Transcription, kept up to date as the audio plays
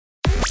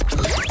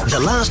The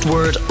Last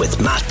Word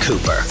with Matt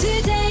Cooper.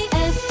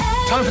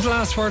 Time for the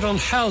last word on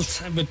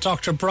health with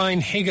Dr.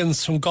 Brian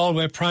Higgins from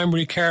Galway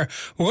Primary Care.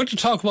 We're going to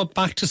talk about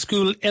back to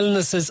school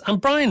illnesses. And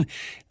Brian,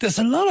 there's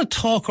a lot of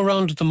talk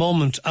around at the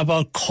moment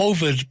about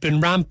COVID being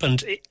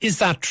rampant. Is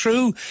that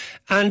true?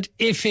 And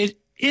if it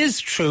is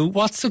true,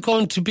 what's it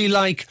going to be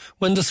like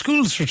when the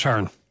schools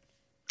return?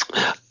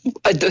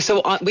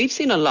 So we've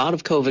seen a lot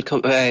of COVID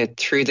come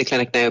through the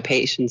clinic now,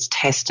 patients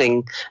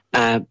testing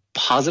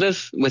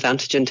positive with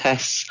antigen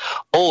tests,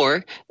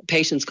 or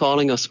patients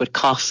calling us with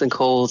coughs and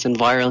colds and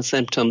viral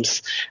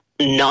symptoms,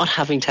 not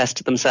having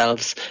tested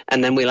themselves,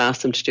 and then we'll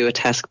ask them to do a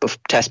test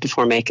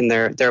before making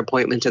their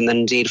appointment, and then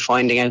indeed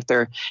finding out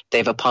they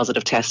have a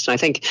positive test. And I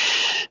think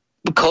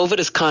COVID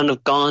has kind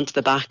of gone to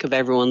the back of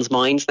everyone's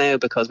minds now,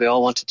 because we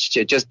all wanted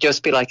to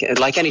just be like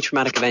any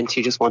traumatic event,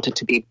 you just want it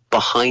to be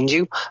behind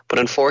you. But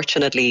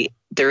unfortunately,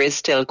 there is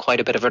still quite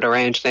a bit of it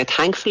around. Now,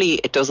 thankfully,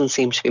 it doesn't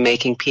seem to be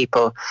making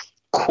people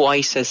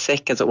quite as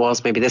sick as it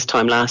was maybe this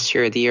time last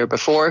year or the year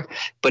before.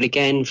 But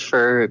again,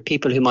 for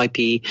people who might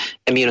be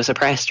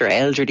immunosuppressed or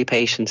elderly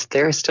patients,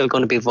 they're still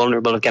going to be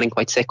vulnerable of getting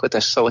quite sick with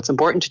it. So it's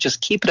important to just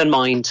keep it in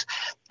mind.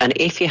 And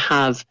if you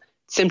have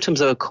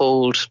symptoms of a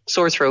cold,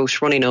 sore throat,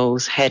 runny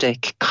nose,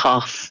 headache,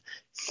 cough,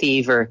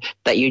 fever,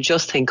 that you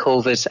just think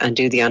COVID and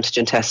do the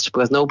antigen test,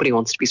 because nobody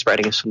wants to be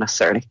spreading it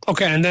necessarily.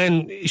 Okay, and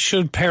then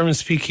should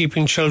parents be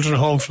keeping children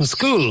home from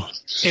school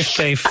if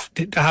they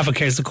have a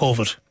case of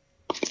COVID?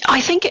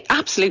 I think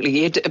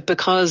absolutely,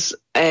 because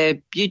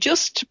you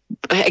just,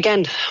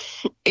 again,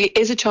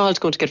 is a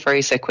child going to get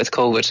very sick with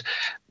COVID?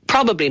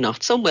 Probably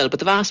not. Some will, but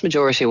the vast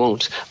majority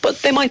won't. But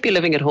they might be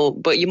living at home.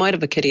 But you might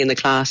have a kiddie in the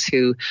class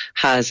who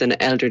has an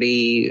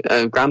elderly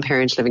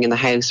grandparent living in the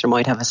house, or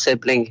might have a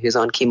sibling who's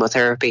on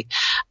chemotherapy.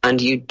 And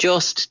you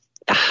just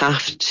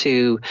have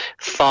to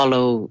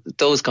follow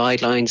those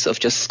guidelines of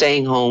just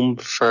staying home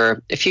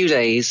for a few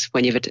days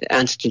when you have an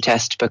antigen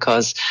test,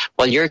 because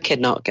while your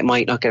kid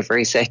might not get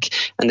very sick,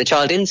 and the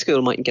child in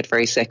school mightn't get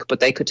very sick, but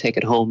they could take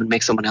it home and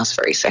make someone else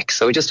very sick.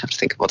 So we just have to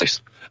think of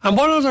others. And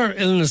what other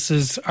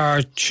illnesses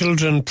are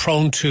children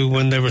prone to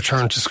when they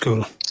return to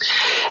school?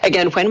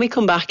 Again, when we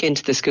come back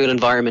into the school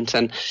environment,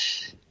 and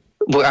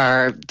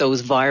where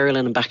those viral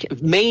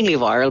and mainly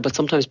viral, but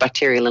sometimes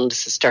bacterial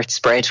illnesses start to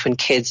spread when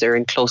kids are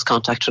in close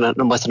contact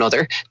with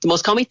another. The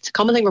most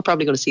common thing we're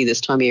probably going to see this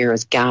time of year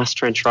is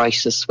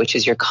gastroenteritis, which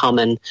is your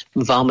common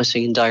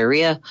vomiting and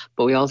diarrhoea.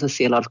 But we also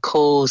see a lot of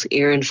colds,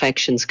 ear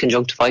infections,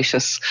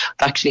 conjunctivitis.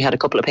 I've actually had a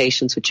couple of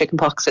patients with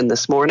chickenpox in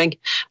this morning.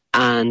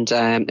 And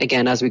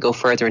again, as we go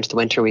further into the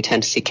winter, we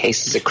tend to see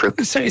cases of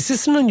croup. So is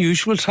this an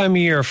unusual time of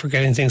year for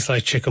getting things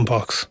like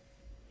chickenpox?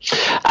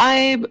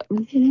 I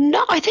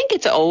think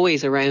it's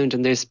always around,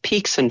 and there's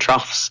peaks and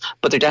troughs,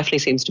 but there definitely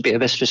seems to be a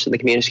bit of it in the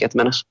community at the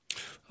minute.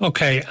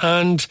 Okay,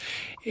 and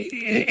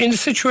in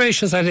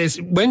situations like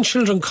this, when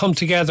children come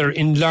together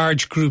in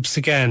large groups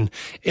again,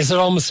 is it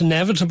almost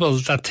inevitable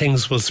that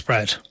things will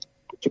spread?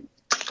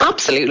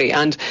 Absolutely.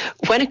 And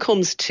when it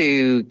comes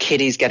to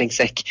kiddies getting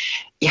sick,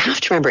 you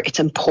have to remember it's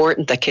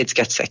important that kids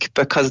get sick,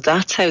 because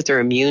that's how their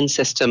immune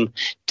system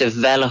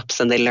develops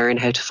and they learn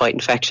how to fight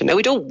infection. Now,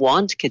 we don't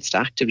want kids to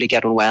actively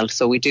get unwell,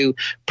 so we do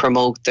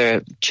promote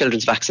the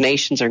children's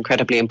vaccinations are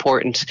incredibly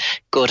important,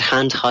 good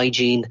hand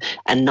hygiene,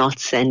 and not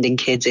sending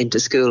kids into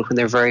school when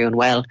they're very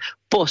unwell.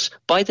 But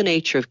by the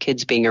nature of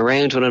kids being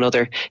around one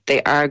another,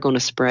 they are going to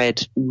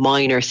spread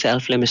minor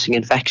self-limiting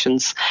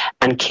infections,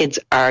 and kids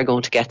are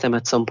going to get them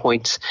at some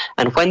point.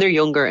 And when they're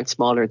younger and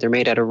smaller, they're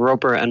made out of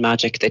rubber and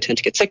magic. They tend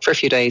to get sick for a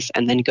few days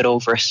and then get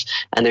over it,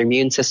 and their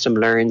immune system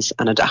learns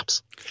and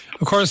adapts.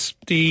 Of course,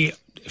 the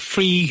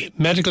free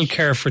medical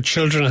care for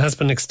children has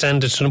been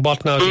extended to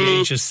what now the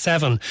age of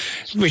 7,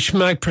 which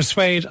might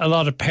persuade a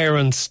lot of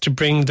parents to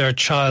bring their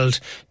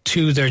child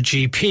to their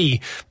GP.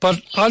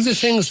 But are there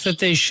things that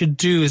they should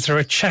do? Is there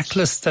a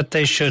checklist that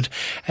they should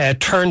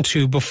turn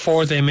to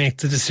before they make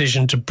the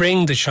decision to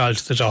bring the child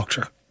to the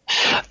doctor?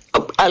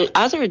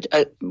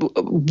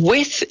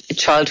 With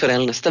childhood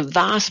illness, the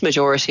vast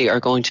majority are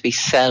going to be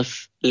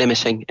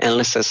self-limiting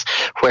illnesses,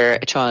 where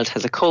a child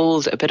has a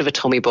cold, a bit of a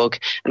tummy bug,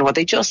 and what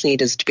they just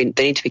need is they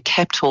need to be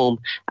kept home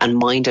and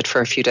minded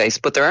for a few days.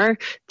 But there are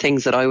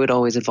things that I would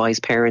always advise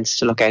parents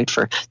to look out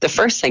for. The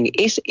first thing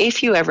is,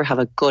 if you ever have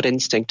a gut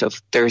instinct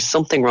of there's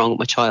something wrong with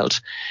my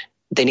child,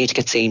 they need to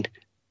get seen.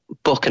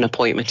 Book an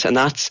appointment, and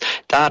that's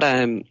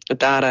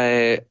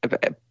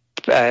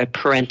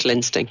parental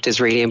instinct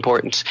is really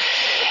important.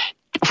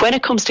 When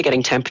it comes to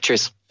getting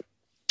temperatures,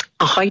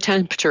 a high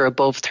temperature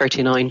above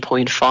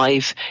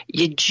 39.5,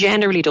 you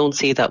generally don't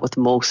see that with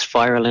most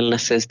viral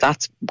illnesses.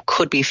 That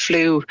could be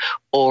flu,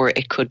 or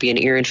it could be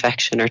an ear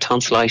infection or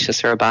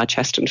tonsillitis or a bad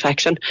chest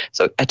infection.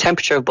 So a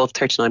temperature above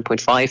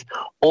 39.5,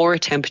 or a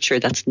temperature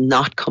that's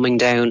not coming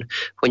down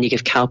when you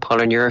give Calpol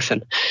or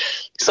Nurofen.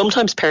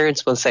 Sometimes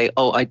parents will say,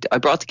 I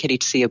brought the kiddie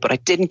to see you, but I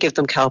didn't give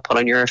them Calpol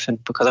or Nurofen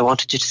because I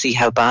wanted you to see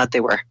how bad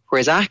they were.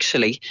 Whereas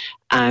actually,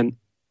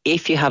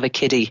 if you have a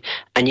kiddie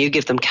and you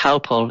give them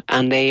Calpol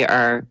and they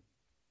are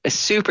a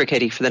super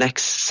kiddie for the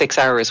next 6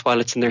 hours while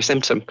it's in their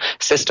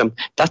system,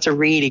 that's a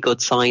really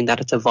good sign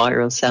that it's a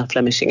viral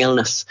self-limiting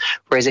illness.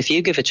 Whereas if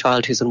you give a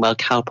child who's unwell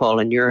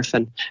Calpol and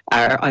Nurofen,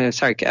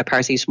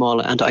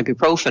 paracetamol and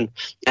ibuprofen,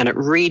 and it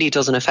really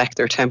doesn't affect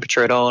their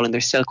temperature at all and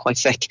they're still quite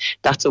sick,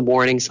 that's a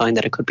warning sign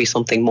that it could be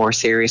something more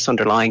serious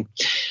underlying.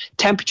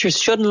 Temperatures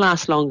shouldn't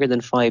last longer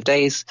than 5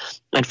 days.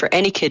 And for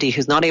any kiddie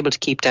who's not able to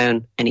keep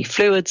down any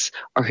fluids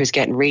or who's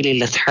getting really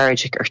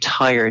lethargic or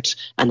tired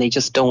and they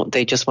just want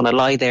to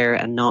lie there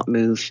and not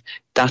move,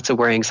 that's a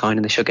worrying sign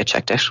and they should get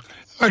checked out.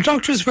 Are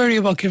doctors wary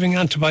about giving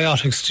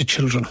antibiotics to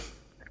children?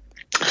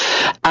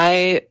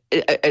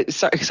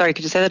 Sorry,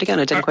 could you say that again?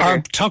 I didn't quite hear.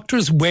 Are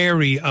doctors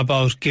wary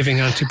about giving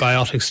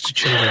antibiotics to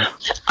children?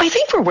 I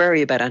think we're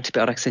wary about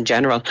antibiotics in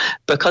general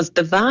because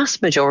the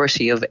vast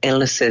majority of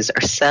illnesses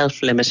are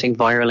self-limiting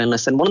viral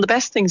illness. And one of the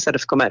best things that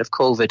have come out of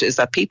COVID is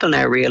that people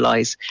now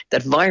realise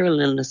that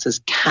viral illnesses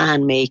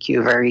can make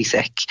you very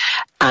sick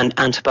and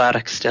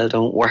antibiotics still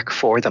don't work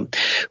for them.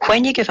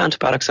 When you give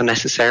antibiotics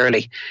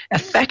unnecessarily,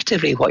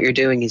 effectively what you're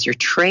doing is you're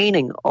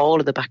training all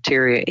of the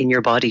bacteria in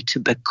your body to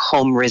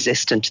become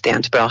resistant to the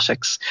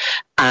antibiotics.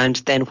 And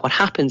then what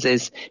happens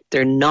is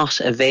they're not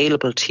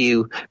available to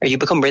you, or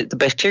the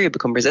bacteria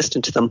become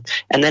resistant to them.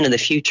 And then in the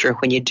future,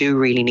 when you do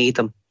really need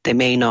them, they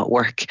may not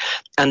work.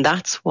 And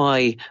that's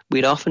why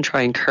we'd often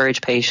try and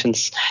encourage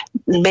patients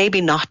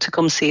maybe not to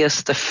come see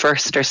us the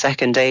first or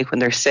second day when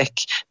they're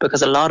sick,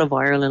 because a lot of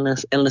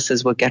viral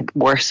illnesses will get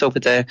worse over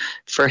the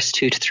first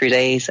 2 to 3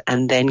 days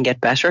and then get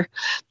better.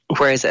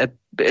 Whereas a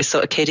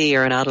kiddie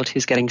or an adult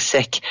who's getting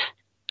sicker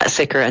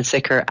and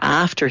sicker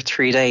after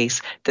 3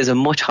 days, there's a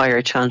much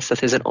higher chance that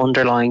there's an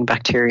underlying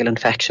bacterial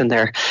infection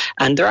there.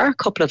 And there are a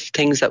couple of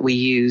things that we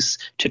use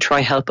to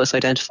try help us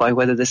identify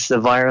whether this is a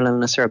viral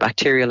illness or a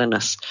bacterial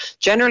illness.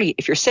 Generally,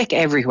 if you're sick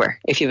everywhere,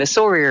 if you have a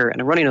sore ear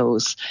and a runny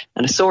nose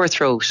and a sore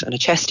throat and a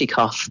chesty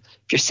cough,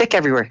 if you're sick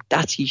everywhere,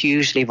 that's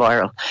usually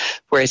viral.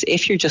 Whereas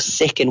if you're just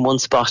sick in one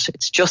spot,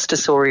 it's just a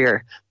sore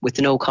ear with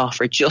no cough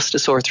or just a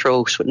sore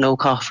throat with no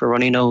cough or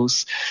runny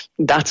nose,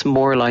 that's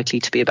more likely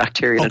to be a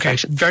bacterial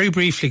infection. Very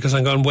briefly, because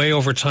I'm going way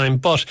over time,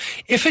 but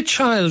if a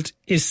child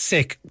is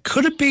sick,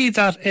 could it be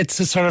that it's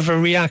a sort of a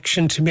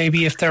reaction to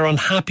maybe if they're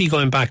unhappy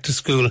going back to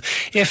school,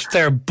 if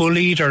they're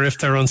bullied or if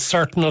they're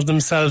uncertain of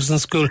themselves in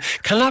school?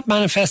 Can that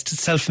manifest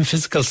itself in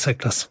physical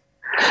sickness?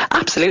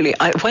 Absolutely.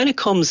 When it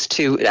comes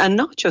to, and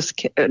not just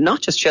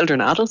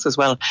children, adults as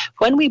well,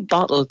 when we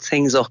bottle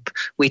things up,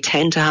 we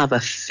tend to have a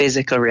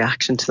physical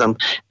reaction to them.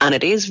 And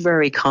it is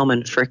very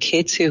common for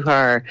kids who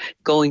are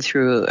going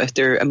through, if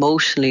they're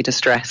emotionally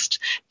distressed,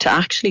 to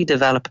actually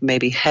develop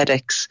maybe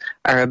headaches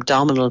or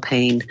abdominal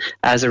pain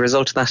as a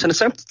result of that. And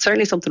it's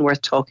certainly something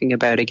worth talking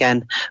about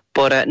again.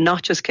 But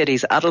not just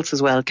kiddies, adults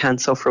as well can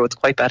suffer with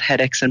quite bad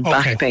headaches and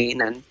back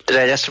pain and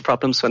digestive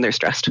problems when they're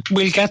stressed.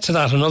 We'll get to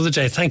that another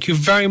day. Thank you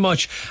very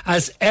much,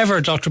 as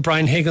ever, Dr.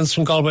 Brian Higgins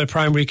from Galway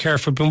Primary Care,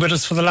 for being with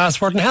us for The Last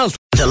Word in Health.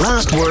 The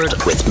Last Word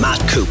with Matt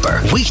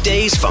Cooper.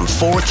 Weekdays from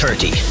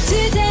 4:30.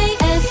 Today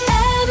FM.